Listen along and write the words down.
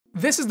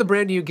This is the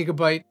brand new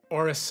Gigabyte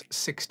AORUS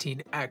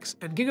 16X,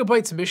 and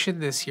Gigabyte's mission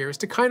this year is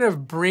to kind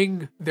of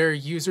bring their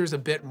users a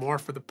bit more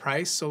for the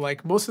price. So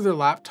like most of their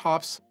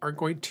laptops are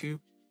going to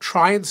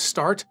try and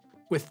start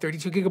with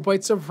 32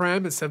 gigabytes of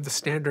RAM instead of the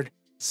standard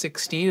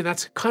 16, and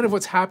that's kind of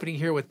what's happening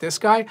here with this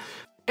guy.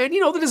 And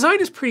you know, the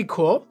design is pretty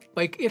cool.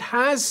 Like it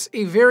has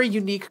a very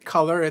unique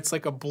color. It's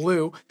like a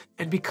blue.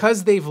 And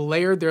because they've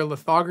layered their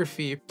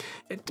lithography,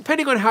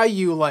 depending on how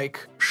you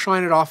like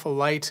shine it off a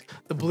light,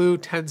 the blue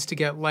tends to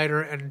get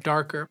lighter and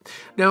darker.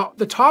 Now,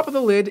 the top of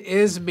the lid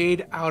is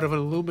made out of an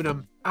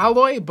aluminum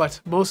alloy,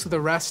 but most of the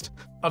rest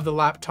of the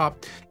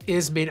laptop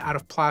is made out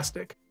of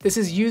plastic. This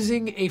is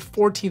using a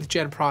 14th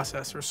gen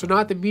processor, so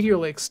not the Meteor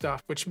Lake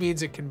stuff, which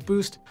means it can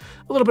boost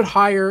a little bit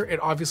higher. It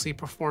obviously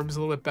performs a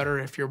little bit better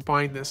if you're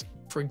buying this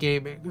for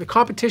gaming. The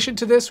competition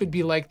to this would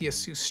be like the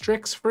Asus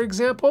Strix, for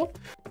example,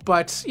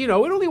 but you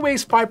know, it only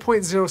weighs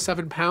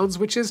 5.07 pounds,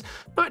 which is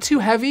not too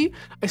heavy.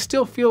 I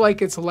still feel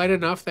like it's light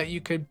enough that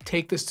you could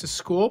take this to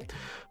school,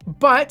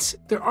 but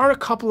there are a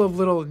couple of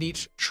little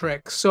neat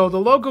tricks. So the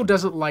logo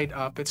doesn't light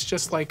up. It's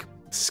just like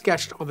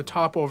sketched on the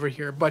top over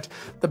here, but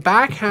the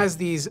back has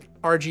these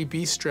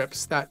RGB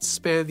strips that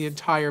span the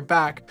entire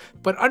back,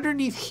 but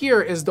underneath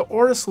here is the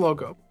AORUS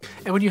logo.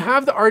 And when you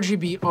have the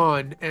RGB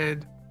on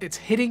and it's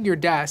hitting your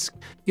desk,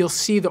 you'll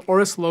see the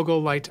AORUS logo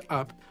light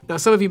up. Now,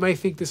 some of you might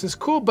think this is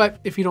cool, but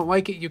if you don't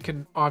like it, you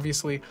can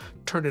obviously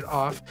turn it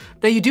off.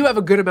 Now, you do have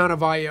a good amount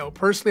of I/O.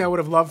 Personally, I would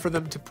have loved for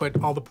them to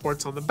put all the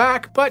ports on the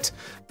back, but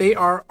they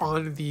are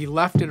on the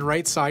left and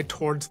right side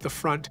towards the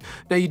front.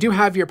 Now, you do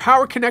have your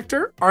power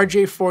connector,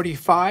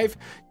 RJ45.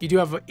 You do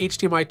have a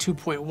HDMI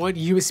 2.1,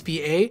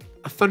 USB-A,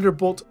 a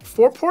Thunderbolt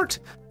 4 port,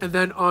 and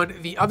then on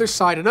the other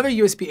side, another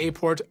USB-A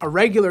port, a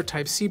regular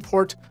Type-C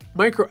port,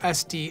 micro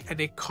SD, and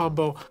a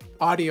combo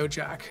audio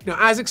jack. Now,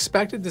 as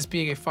expected, this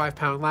being a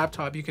 5-pound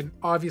laptop, you can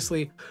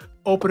obviously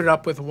open it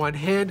up with one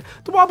hand.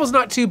 The wobble's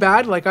not too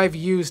bad. Like I've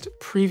used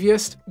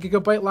previous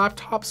Gigabyte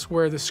laptops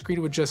where the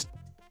screen would just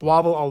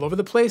wobble all over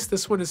the place.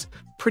 This one is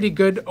pretty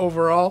good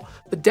overall.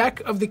 The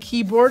deck of the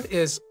keyboard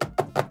is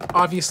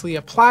obviously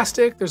a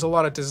plastic. There's a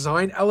lot of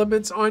design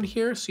elements on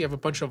here. So you have a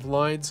bunch of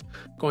lines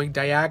going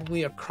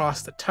diagonally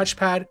across the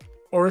touchpad.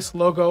 AORUS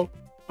logo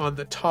on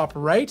the top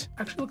right.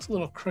 Actually looks a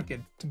little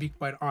crooked, to be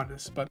quite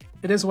honest, but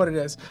it is what it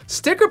is.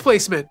 Sticker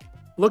placement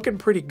looking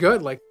pretty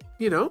good. Like,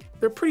 you know,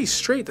 they're pretty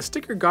straight. The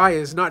sticker guy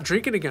is not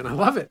drinking again. I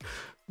love it.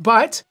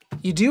 But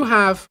you do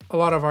have a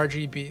lot of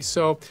RGB.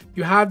 So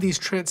you have these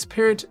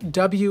transparent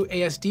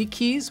WASD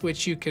keys,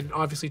 which you can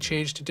obviously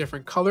change to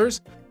different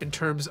colors in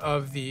terms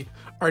of the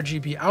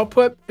RGB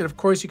output. And of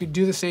course, you can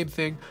do the same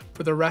thing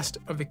for the rest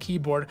of the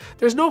keyboard.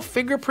 There's no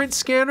fingerprint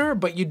scanner,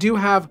 but you do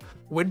have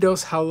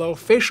Windows Hello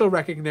facial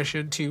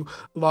recognition to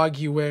log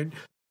you in.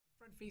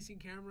 Front-facing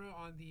camera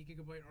on the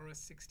Gigabyte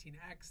AORUS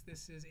 16X.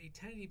 This is a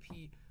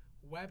 1080p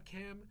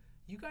webcam.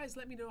 You guys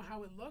let me know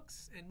how it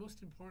looks, and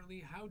most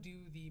importantly, how do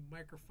the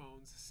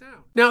microphones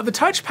sound? Now, the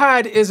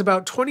touchpad is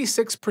about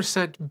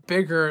 26%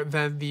 bigger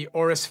than the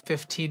AORUS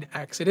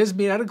 15X. It is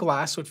made out of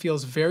glass, so it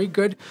feels very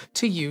good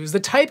to use. The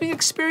typing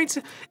experience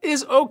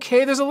is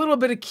okay. There's a little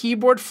bit of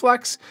keyboard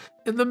flex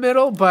in the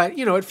middle, but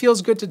you know, it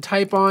feels good to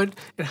type on.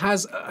 It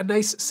has a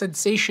nice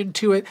sensation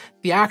to it.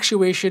 The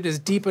actuation is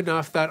deep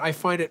enough that I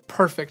find it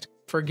perfect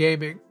for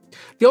gaming.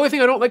 The only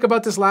thing I don't like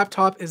about this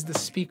laptop is the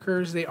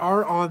speakers. They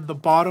are on the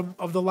bottom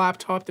of the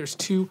laptop. There's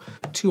two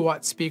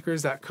 2-watt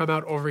speakers that come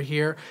out over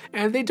here,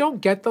 and they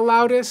don't get the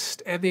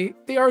loudest, and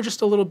they are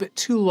just a little bit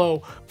too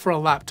low for a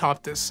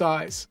laptop this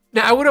size.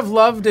 Now, I would have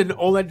loved an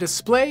OLED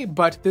display,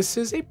 but this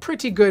is a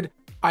pretty good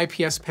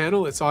IPS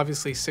panel. It's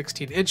obviously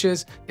 16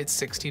 inches, it's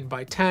 16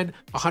 by 10,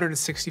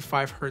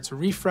 165 hertz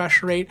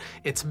refresh rate.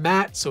 It's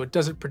matte, so it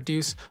doesn't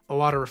produce a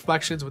lot of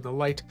reflections when the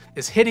light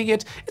is hitting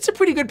it. It's a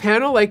pretty good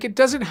panel. Like, it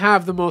doesn't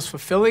have the most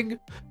fulfilling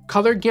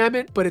color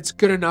gamut, but it's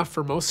good enough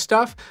for most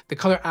stuff. The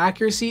color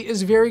accuracy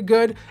is very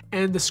good,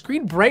 and the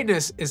screen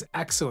brightness is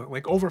excellent,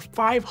 like over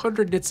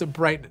 500 nits of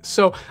brightness.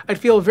 So I'd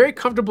feel very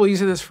comfortable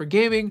using this for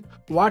gaming,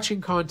 watching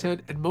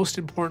content, and most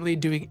importantly,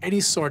 doing any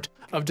sort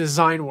of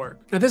design work.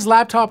 Now, this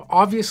laptop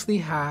obviously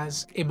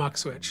has a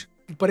mux switch,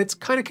 but it's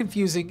kind of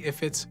confusing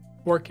if it's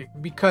working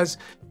because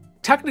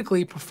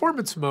technically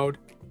performance mode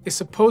is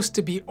supposed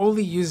to be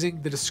only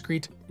using the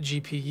discrete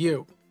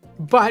GPU.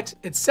 But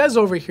it says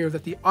over here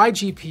that the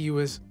iGPU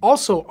is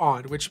also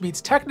on, which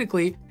means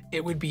technically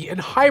it would be in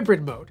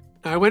hybrid mode.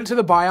 Now, I went into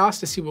the BIOS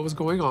to see what was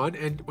going on,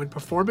 and when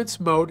performance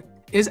mode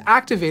is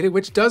activated,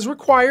 which does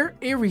require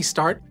a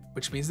restart,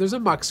 which means there's a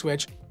mux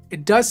switch,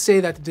 it does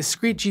say that the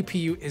discrete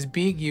GPU is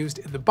being used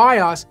in the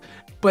BIOS,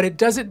 but it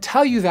doesn't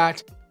tell you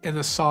that in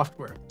the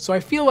software. So I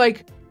feel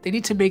like they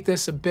need to make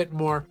this a bit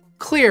more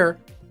clear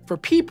for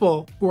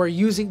people who are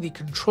using the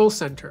control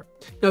center.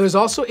 Now there's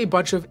also a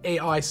bunch of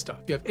AI stuff.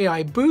 You have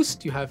AI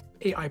boost, you have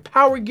AI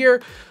power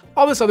gear,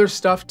 all this other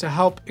stuff to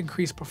help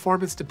increase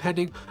performance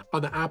depending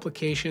on the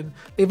application.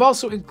 They've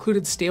also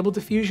included stable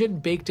diffusion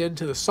baked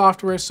into the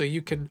software, so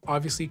you can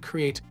obviously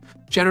create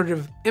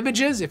generative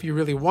images if you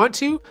really want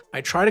to.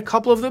 I tried a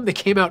couple of them. They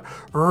came out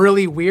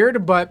really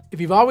weird, but if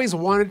you've always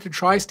wanted to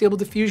try stable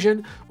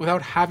diffusion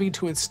without having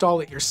to install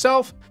it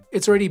yourself,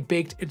 it's already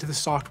baked into the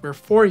software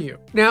for you.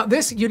 Now,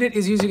 this unit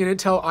is using an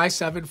Intel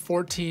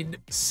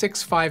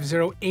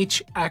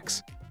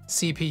i7-14650HX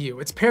CPU.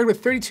 It's paired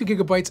with 32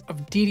 gigabytes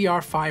of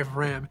DDR5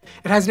 RAM.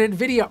 It has an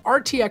NVIDIA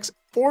RTX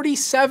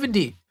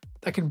 4070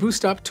 that can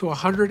boost up to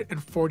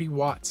 140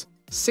 watts,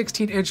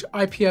 16-inch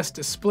IPS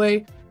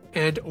display,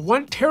 and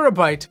 1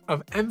 terabyte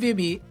of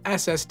NVMe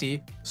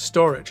SSD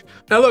storage.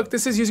 Now look,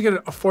 this is using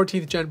a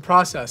 14th gen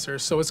processor,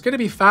 so it's going to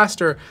be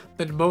faster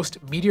than most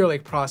Meteor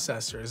Lake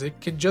processors. It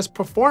can just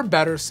perform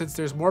better since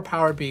there's more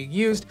power being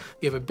used.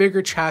 You have a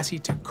bigger chassis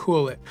to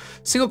cool it.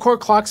 Single core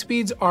clock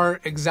speeds are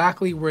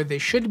exactly where they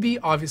should be,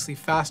 obviously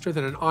faster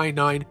than an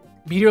i9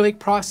 Meteor Lake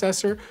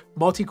processor.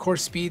 Multi-core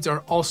speeds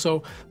are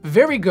also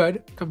very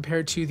good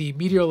compared to the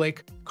Meteor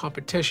Lake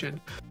competition.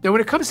 Now,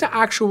 when it comes to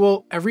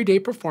actual everyday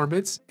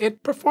performance,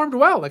 it performed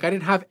well. Like, I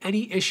didn't have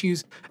any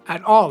issues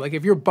at all. Like,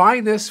 if you're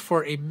buying this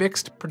for a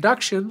mixed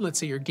production, let's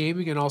say you're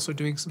gaming and also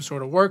doing some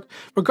sort of work,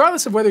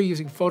 regardless of whether you're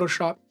using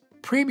Photoshop,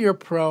 Premiere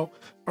Pro,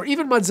 or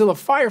even Mozilla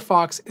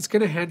Firefox, it's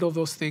going to handle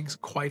those things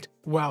quite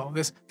well.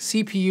 This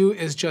CPU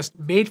is just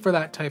made for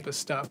that type of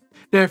stuff.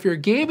 Now, if you're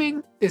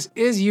gaming, this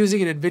is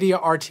using an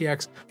NVIDIA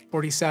RTX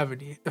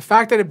 4070. The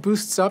fact that it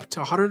boosts up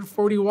to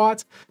 140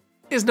 watts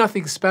is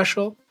nothing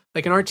special.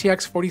 Like, an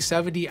RTX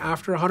 4070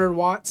 after 100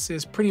 watts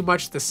is pretty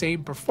much the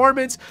same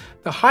performance.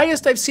 The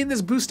highest I've seen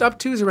this boost up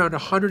to is around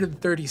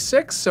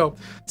 136, so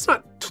it's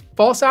not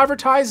false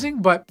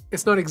advertising, but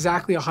it's not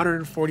exactly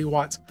 140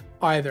 watts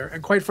either.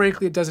 And quite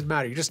frankly, it doesn't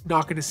matter. You're just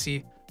not going to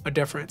see a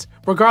difference.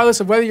 Regardless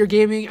of whether you're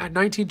gaming at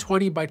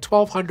 1920 by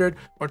 1200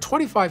 or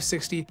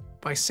 2560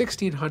 by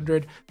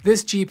 1600,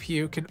 this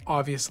GPU can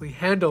obviously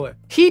handle it.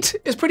 Heat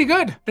is pretty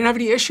good. I didn't have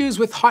any issues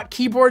with hot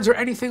keyboards or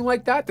anything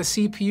like that. The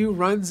CPU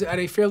runs at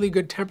a fairly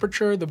good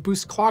temperature. The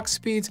boost clock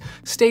speeds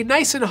stay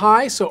nice and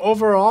high, so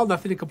overall,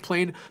 nothing to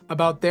complain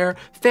about there.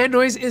 Fan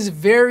noise is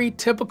very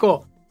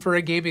typical for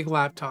a gaming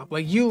laptop.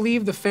 Like, you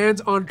leave the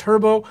fans on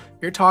turbo,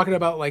 you're talking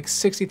about like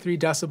 63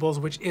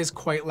 decibels, which is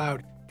quite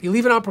loud. You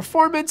leave it on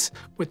performance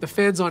with the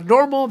fans on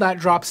normal, that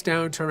drops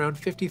down to around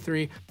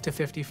 53 to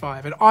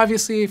 55. And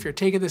obviously, if you're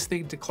taking this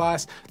thing to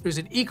class, there's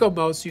an eco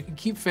mode, so you can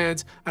keep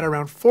fans at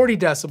around 40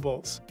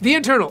 decibels. The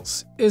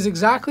internals is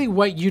exactly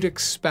what you'd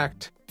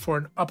expect for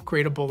an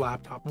upgradable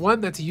laptop, one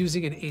that's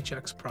using an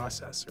HX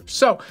processor.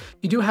 So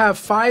you do have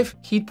 5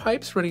 heat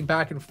pipes running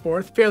back and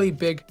forth, fairly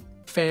big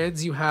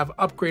fans. You have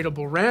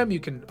upgradable RAM. You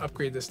can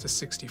upgrade this to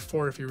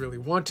 64 if you really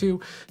want to.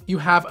 You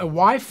have a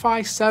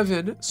Wi-Fi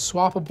 7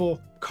 swappable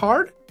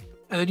card,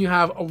 and then you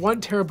have a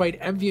 1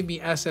 terabyte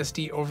NVMe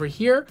SSD over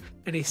here,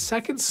 and a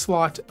second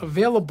slot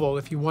available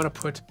if you want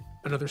to put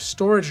another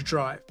storage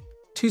drive.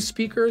 2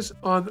 speakers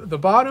on the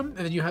bottom, and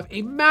then you have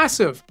a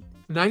massive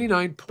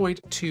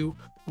 99.2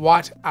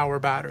 watt-hour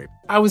battery.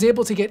 I was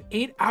able to get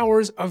 8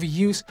 hours of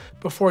use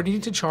before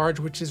needing to charge,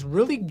 which is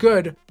really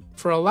good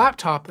for a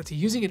laptop that's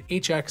using an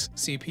HX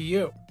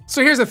CPU.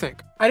 So here's the thing.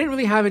 I didn't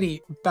really have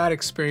any bad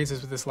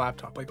experiences with this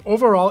laptop. Like,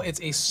 overall,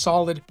 it's a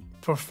solid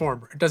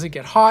performer. It doesn't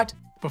get hot.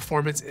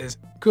 Performance is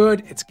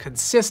good. It's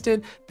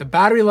consistent. The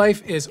battery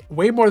life is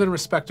way more than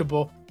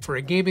respectable for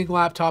a gaming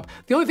laptop.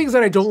 The only things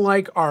that I don't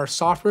like are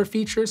software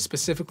features,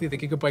 specifically the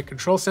Gigabyte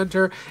Control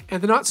Center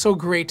and the not so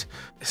great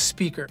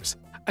speakers.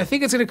 I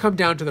think it's going to come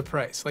down to the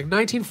price. Like,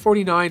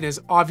 $1949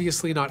 is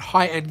obviously not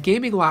high-end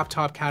gaming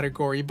laptop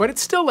category, but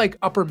it's still like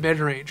upper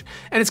mid-range.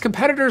 And its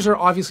competitors are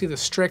obviously the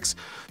Strix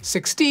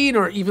 16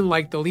 or even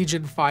like the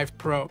Legion 5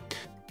 Pro.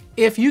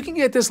 If you can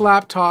get this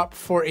laptop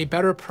for a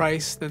better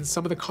price than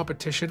some of the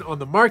competition on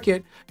the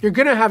market, you're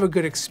going to have a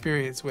good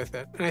experience with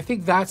it. And I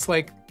think that's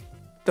like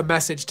the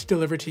message to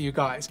deliver to you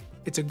guys.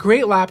 It's a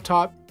great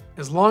laptop.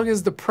 As long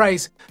as the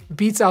price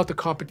beats out the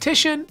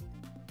competition,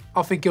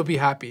 I'll think you'll be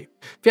happy.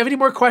 If you have any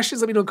more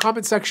questions, let me know in the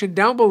comment section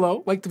down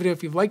below. Like the video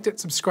if you've liked it,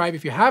 subscribe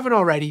if you haven't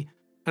already,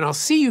 and I'll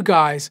see you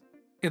guys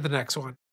in the next one.